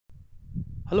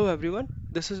Hello everyone,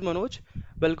 this is Manoj.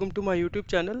 Welcome to my YouTube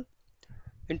channel.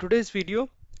 In today's video,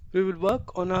 we will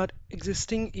work on our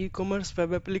existing e-commerce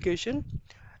web application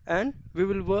and we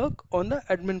will work on the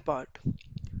admin part.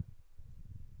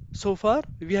 So far,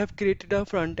 we have created a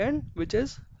front end which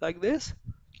is like this,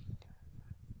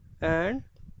 and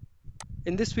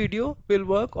in this video, we'll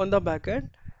work on the back end.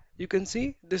 You can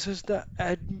see this is the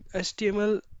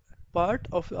HTML part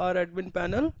of our admin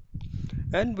panel,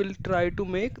 and we'll try to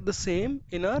make the same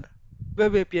in our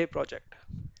web API project.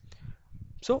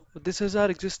 So this is our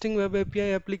existing web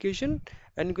API application,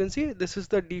 and you can see this is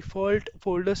the default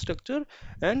folder structure,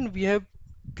 and we have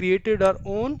created our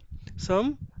own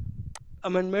some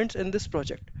amendments in this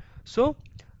project. So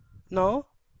now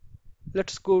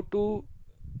let's go to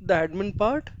the admin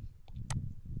part.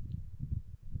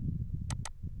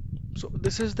 So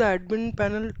this is the admin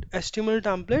panel HTML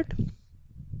template.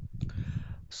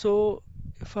 So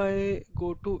if I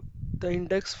go to the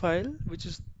index file, which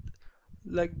is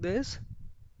like this,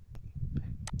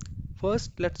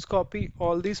 first let's copy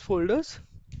all these folders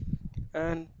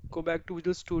and go back to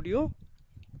Visual Studio.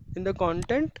 In the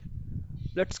content,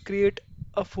 let's create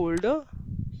a folder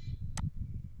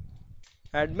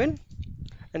admin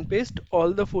and paste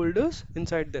all the folders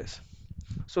inside this.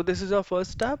 So this is our first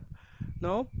step.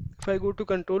 Now if I go to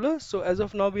controller, so as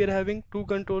of now we are having two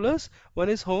controllers. One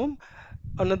is home,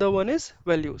 another one is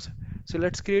values. So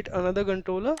let's create another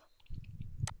controller,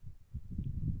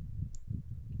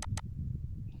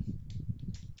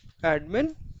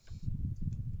 admin,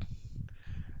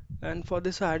 and for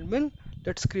this admin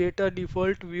let's create a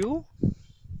default view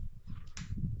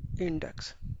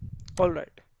index.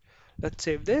 Alright, let's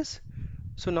save this.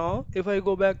 So now if I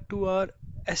go back to our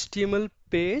HTML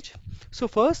page, so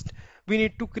first we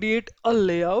need to create a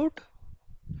layout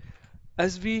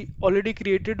as we already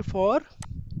created for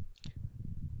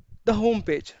the home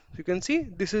page. You can see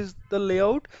this is the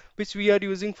layout which we are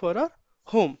using for our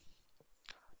home,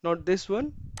 not this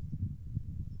one.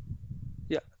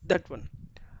 Yeah, that one.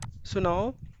 So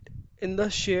now in the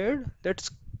shared, let's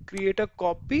create a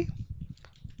copy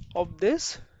of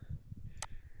this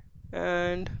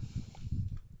and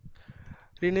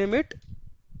rename it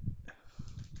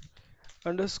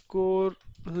underscore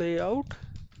layout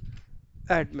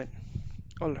admin.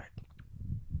 All right.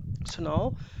 So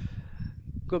now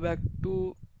go back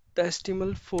to the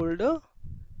HTML folder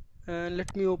and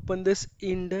let me open this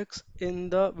index in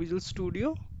the Visual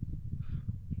Studio.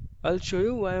 I'll show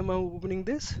you why am I opening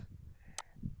this.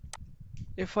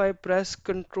 If I press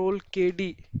Ctrl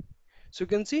KD, so you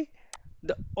can see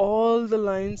the all the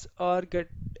lines are get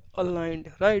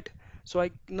aligned, right? So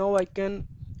I can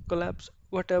collapse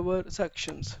whatever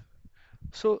sections.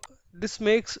 So this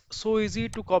makes so easy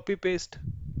to copy paste.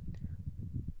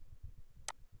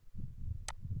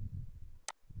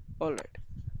 All right.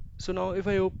 So now if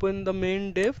I open the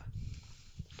main div,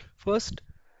 first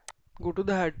go to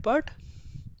the head part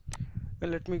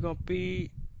and let me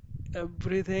copy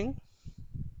everything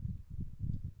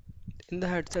in the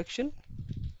head section.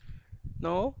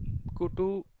 Now go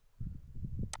to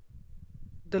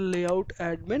the layout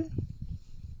admin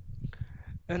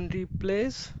and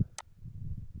replace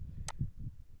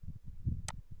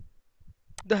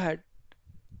the head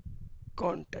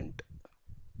content.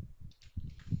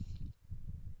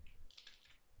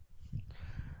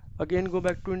 Again go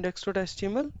back to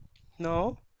index.html.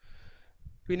 Now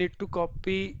we need to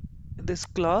copy this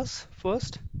class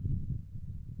first,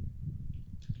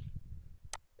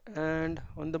 and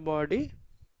on the body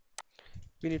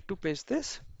we need to paste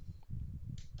this.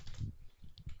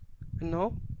 And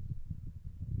now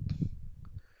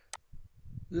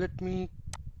let me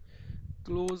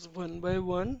close one by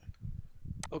one.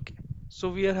 Okay, so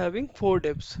we are having four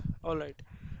divs. All right,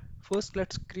 first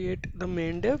let's create the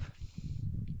main div.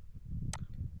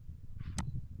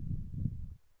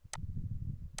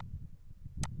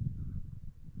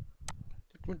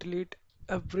 Let me delete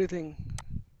everything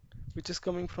which is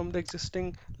coming from the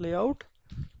existing layout.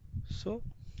 So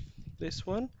this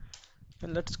one,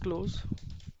 and let's close.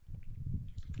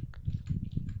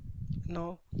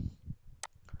 Now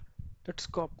let's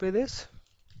copy this,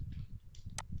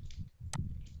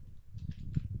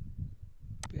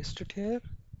 paste it here,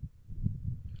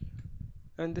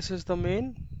 and this is the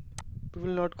main. We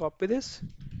will not copy this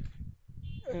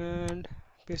and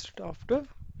paste it after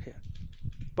here.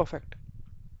 Perfect.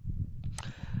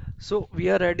 So we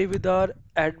are ready with our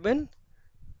admin.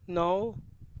 Now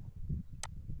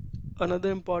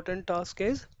another important task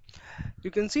is,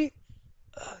 you can see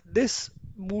this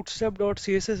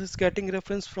bootstrap.css is getting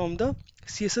reference from the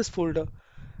CSS folder,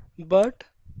 but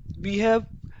we have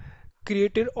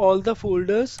created all the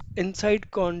folders inside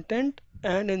content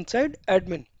and inside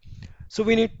admin. So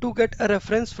we need to get a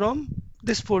reference from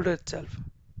this folder itself.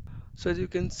 So as you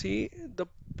can see, the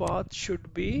path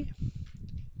should be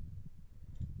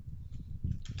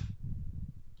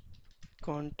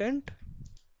content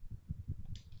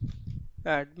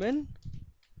admin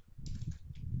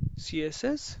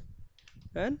css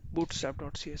and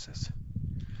bootstrap.css.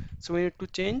 So we need to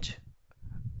change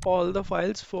all the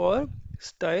files for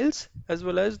styles as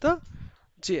well as the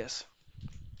JS.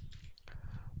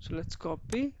 So let's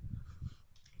copy,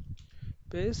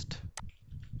 paste,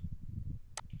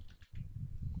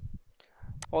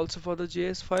 also for the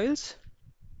JS files.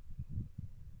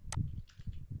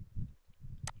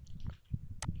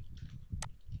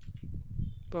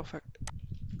 Perfect.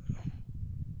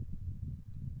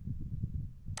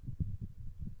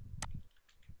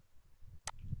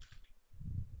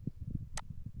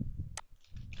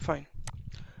 Fine.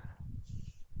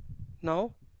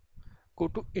 Now go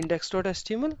to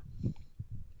index.html,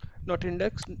 not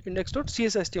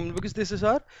index.cshtml, because this is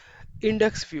our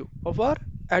index view of our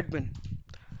admin.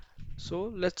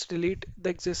 So let's delete the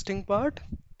existing part,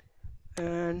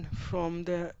 and from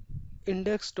the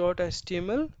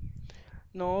index.html,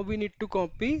 now we need to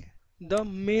copy the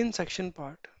main section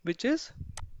part, which is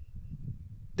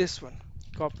this one.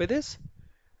 Copy this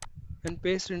and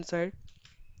paste inside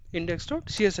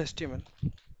index.cshtml.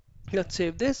 Let's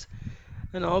save this,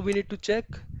 and now we need to check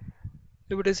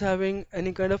if it is having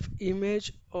any kind of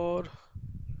image or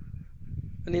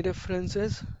any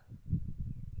references.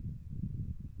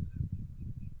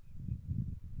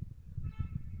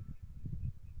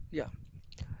 Yeah,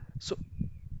 so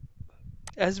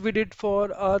as we did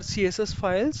for our CSS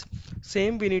files,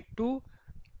 same we need to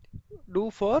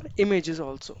do for images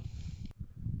also.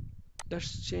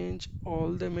 Let's change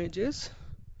all the images.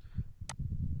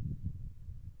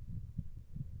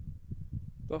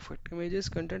 Perfect. Images,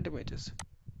 content images.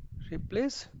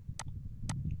 Replace.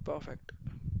 Perfect.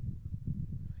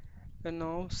 And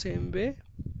now same way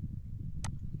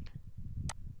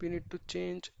we need to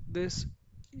change this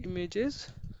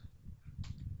images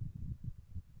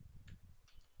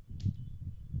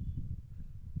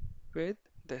with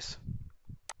this.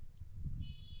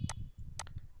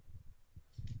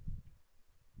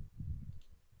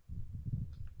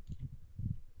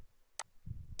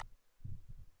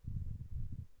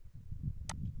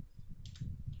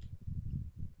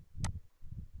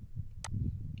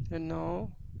 And now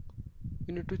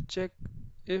we need to check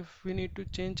if we need to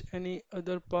change any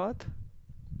other path.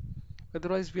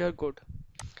 Otherwise we are good.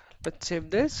 Let's save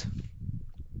this,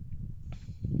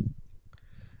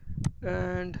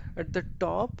 and at the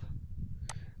top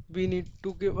we need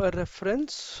to give a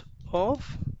reference of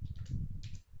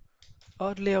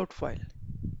our layout file.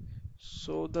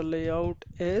 So the layout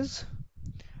is,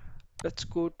 let's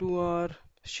go to our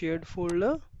shared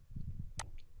folder,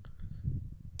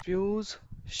 views,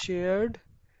 shared,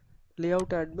 layout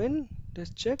admin.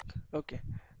 Let's check. Okay,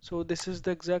 so this is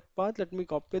the exact path. Let me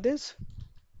copy this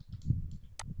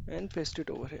and paste it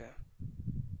over here.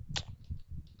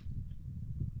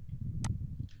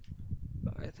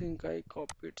 I think I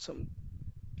copied some,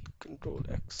 control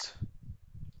X.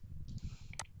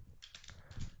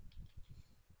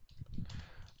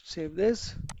 Save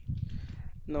this.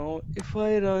 Now if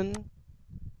I run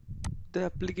the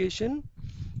application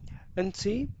and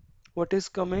see what is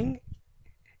coming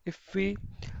if we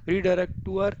redirect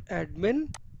to our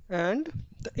admin and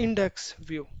the index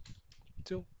view.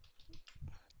 So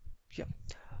yeah,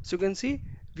 so you can see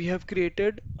we have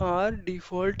created our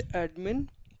default admin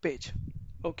page.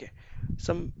 Okay,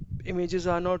 some images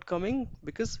are not coming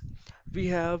because we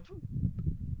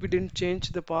didn't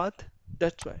change the path,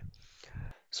 that's why.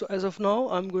 So as of now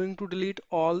I'm going to delete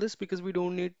all this because we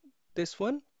don't need this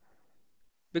one,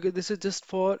 because this is just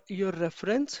for your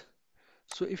reference.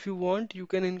 So if you want, you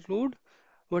can include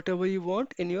whatever you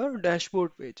want in your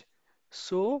dashboard page.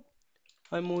 So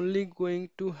I'm only going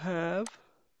to have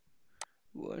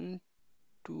one,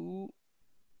 two,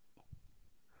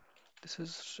 this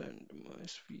is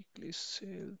randomized weekly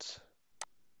sales.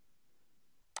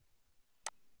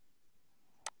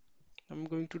 I'm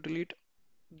going to delete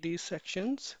these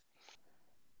sections.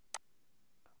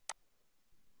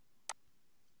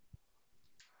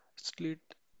 Let's delete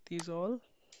these all.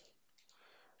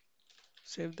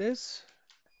 Save this.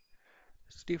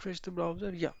 Let's refresh the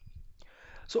browser. Yeah.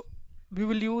 So we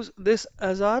will use this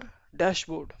as our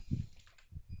dashboard.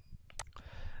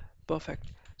 Perfect.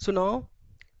 So now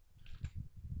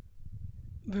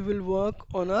we will work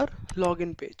on our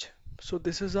login page. So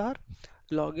this is our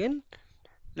login.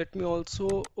 Let me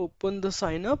also open the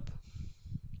sign up.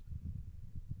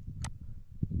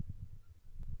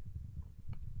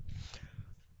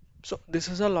 So this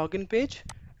is a login page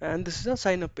and this is a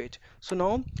sign up page. So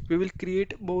now we will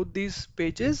create both these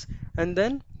pages and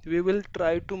then we will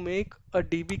try to make a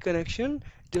DB connection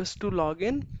just to log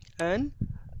in and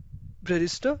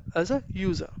register as a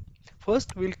user.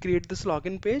 First we'll create this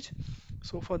login page.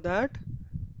 So for that,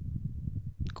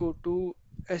 go to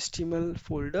HTML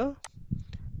folder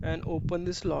and open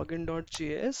this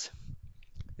login.js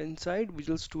inside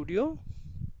Visual Studio.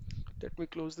 Let me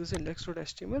close this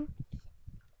index.html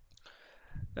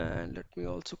and let me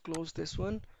also close this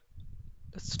one.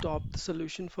 Let's stop the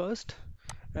solution first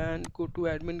and go to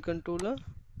admin controller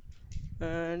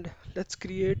and let's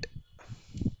create,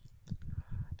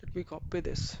 let me copy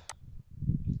this,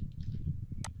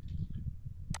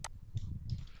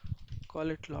 call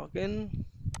it login.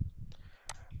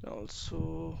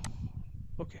 Also,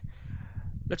 okay,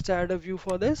 let's add a view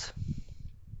for this.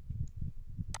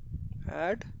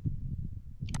 Add,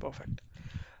 perfect.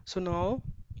 So now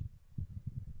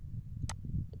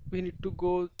we need to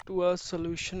go to a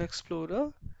solution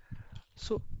explorer.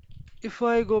 So if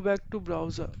I go back to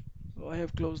browser, oh, I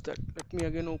have closed that. Let me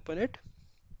again open it.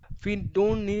 We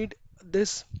don't need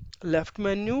this left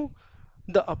menu,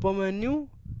 the upper menu,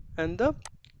 and the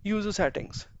user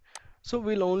settings. So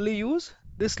we'll only use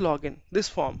this login, this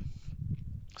form.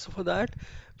 So for that,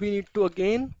 we need to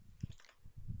again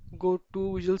go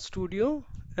to Visual Studio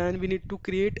and we need to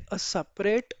create a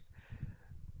separate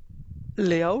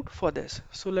layout for this.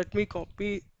 So let me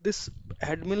copy this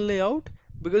admin layout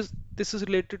because this is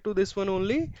related to this one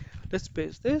only. Let's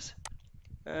paste this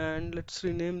and let's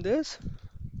rename this.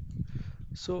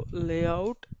 So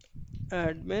layout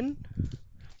admin,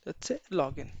 let's say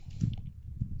login.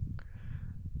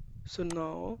 So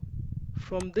now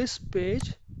from this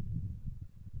page,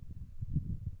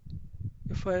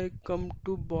 if I come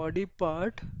to body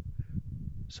part,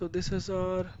 so this is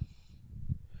our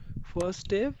first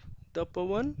div, the upper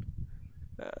one,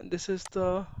 and this is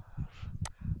the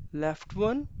left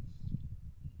one,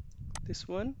 this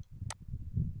one,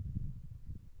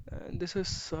 and this is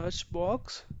search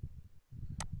box.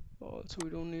 Also we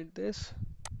don't need this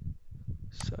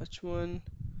search one.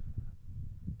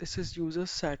 This is user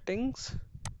settings.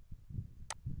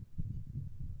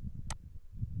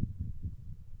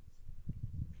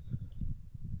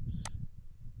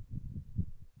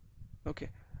 Okay,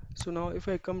 so now if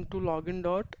I come to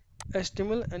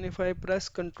login.html and if I press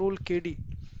Control KD,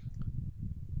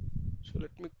 so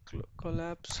let me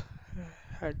collapse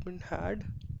admin had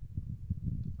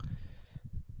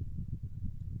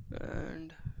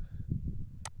and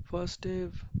first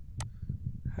div,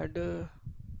 header,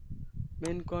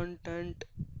 main content,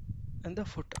 and the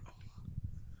footer.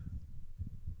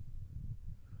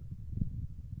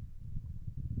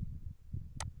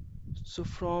 So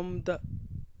from the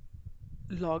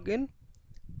login,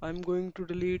 I'm going to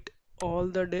delete all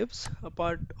the divs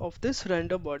apart of this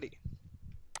render body.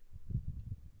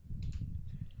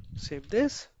 Save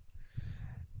this,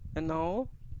 and now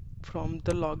from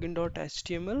the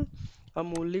login.html,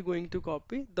 I'm only going to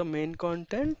copy the main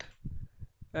content,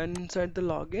 and inside the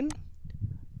login,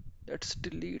 let's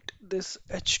delete this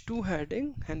h2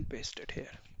 heading and paste it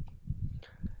here.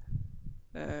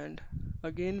 And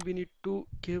again, we need to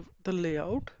give the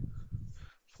layout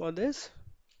for this.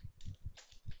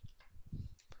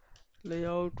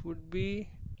 Layout would be,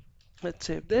 let's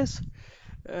save this,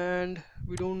 and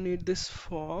we don't need this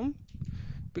form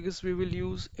because we will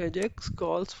use ajax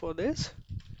calls for this.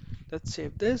 Let's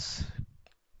save this,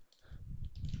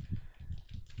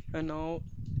 and now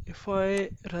if I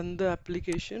run the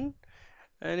application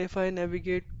and if I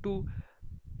navigate to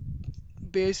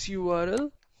base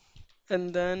URL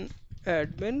and then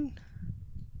admin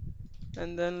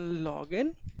and then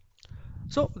login,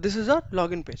 so this is our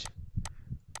login page.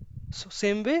 So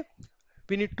same way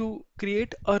we need to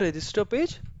create a register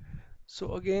page.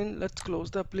 So again, let's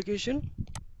close the application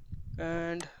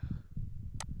and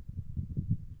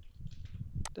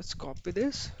let's copy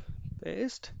this,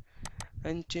 paste,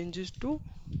 and change it to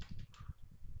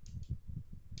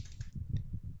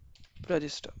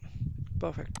register.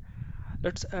 Perfect.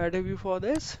 Let's add a view for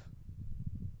this,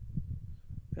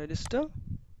 register.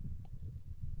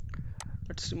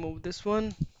 Let's remove this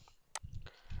one,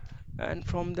 and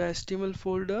from the HTML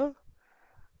folder,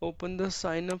 open the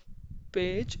sign up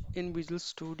page in Visual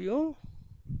Studio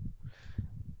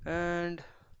and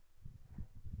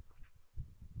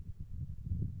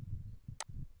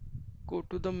go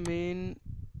to the main,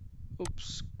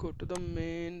 go to the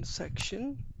main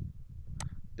section.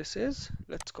 This is,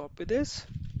 let's copy this,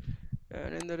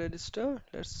 and in the register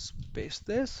let's paste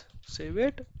this, save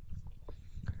it,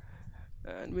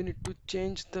 and we need to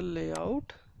change the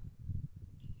layout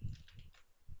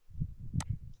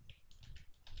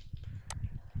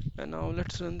And now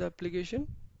let's run the application.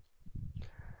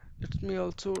 Let me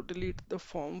also delete the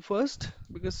form first,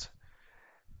 because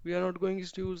we are not going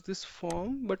to use this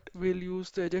form, but we'll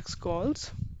use the Ajax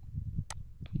calls.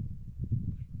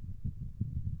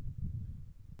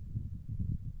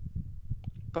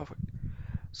 Perfect.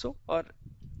 So our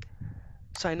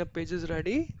sign up page is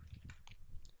ready.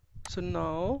 So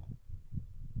now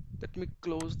let me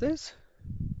close this.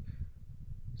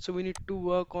 So we need to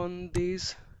work on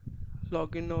these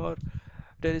login or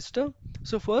register.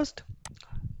 So first,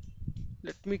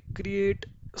 let me create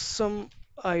some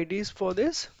IDs for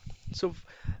this. So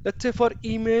let's say for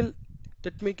email,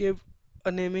 let me give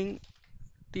a naming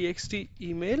txt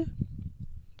email.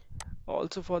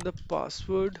 Also for the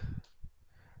password,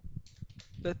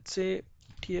 let's say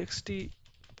txt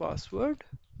password.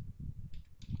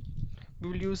 We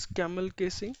will use camel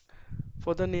casing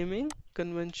for the naming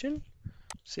convention.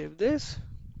 Save this.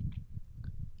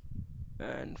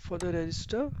 And for the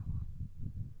register,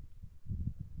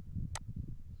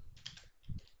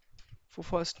 for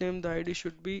first name, the ID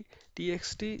should be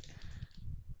txt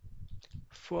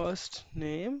first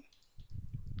name,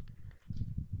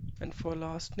 and for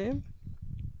last name,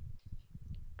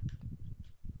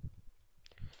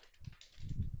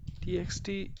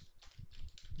 txt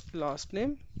last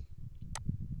name.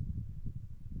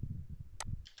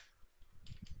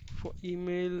 For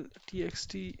email,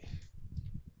 txt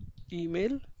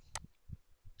email.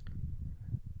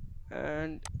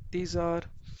 And these are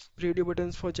radio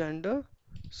buttons for gender.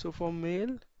 So for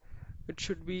male, it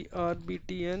should be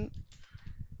rbtn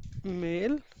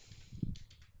male,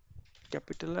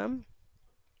 capital M.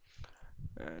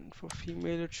 And for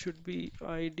female, it should be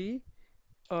id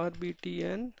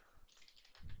rbtn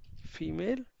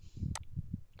female.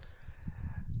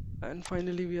 And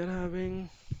finally, we are having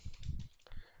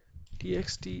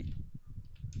txt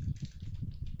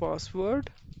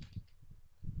password.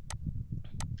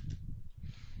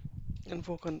 And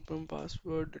for confirm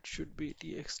password, it should be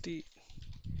txt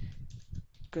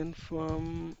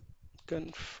confirm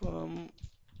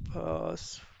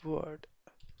password.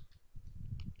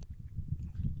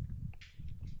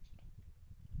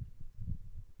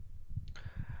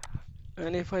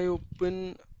 And if I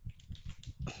open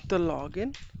the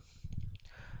login,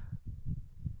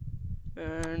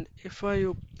 and if I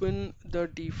open the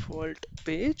default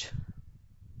page,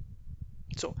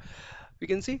 so we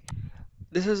can see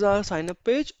this is our sign up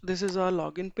page, this is our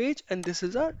login page, and this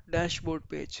is our dashboard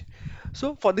page.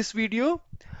 So for this video,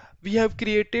 we have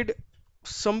created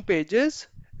some pages,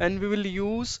 and we will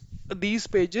use these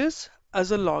pages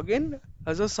as a login,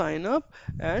 as a sign up,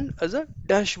 and as a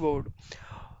dashboard.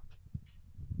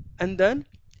 And then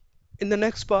in the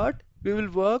next part, we will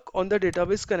work on the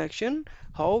database connection,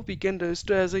 how we can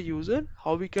register as a user,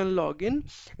 how we can log in,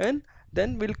 and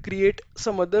then we'll create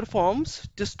some other forms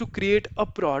just to create a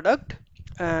product,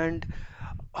 and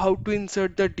how to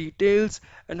insert the details,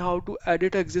 and how to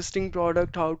edit existing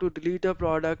product, how to delete a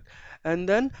product, and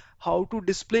then how to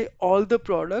display all the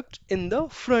products in the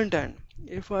front end.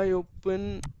 If I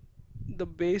open the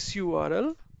base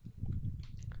URL,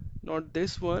 not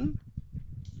this one,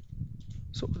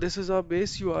 so this is our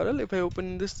base URL. If I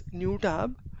open this new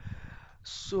tab,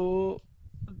 so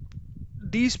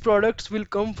these products will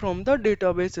come from the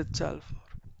database itself.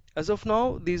 As of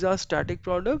now, these are static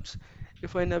products.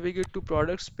 If I navigate to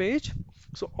products page,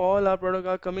 so all our products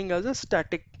are coming as a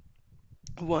static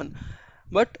one.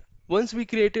 But once we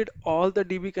created all the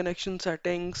DB connection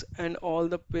settings and all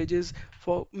the pages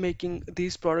for making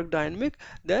these product dynamic,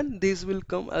 then these will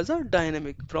come as a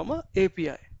dynamic from a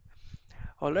API.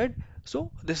 Alright, so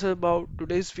this is about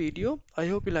today's video. I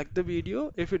hope you liked the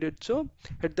video. If you did so,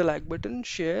 hit the like button,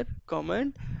 share,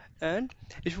 comment, and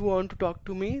if you want to talk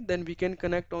to me, then we can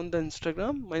connect on the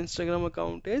Instagram. My Instagram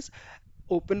account is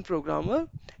Open Programmer.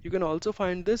 You can also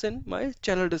find this in my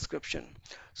channel description.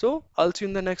 So I'll see you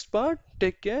in the next part.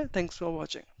 Take care. Thanks for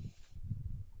watching.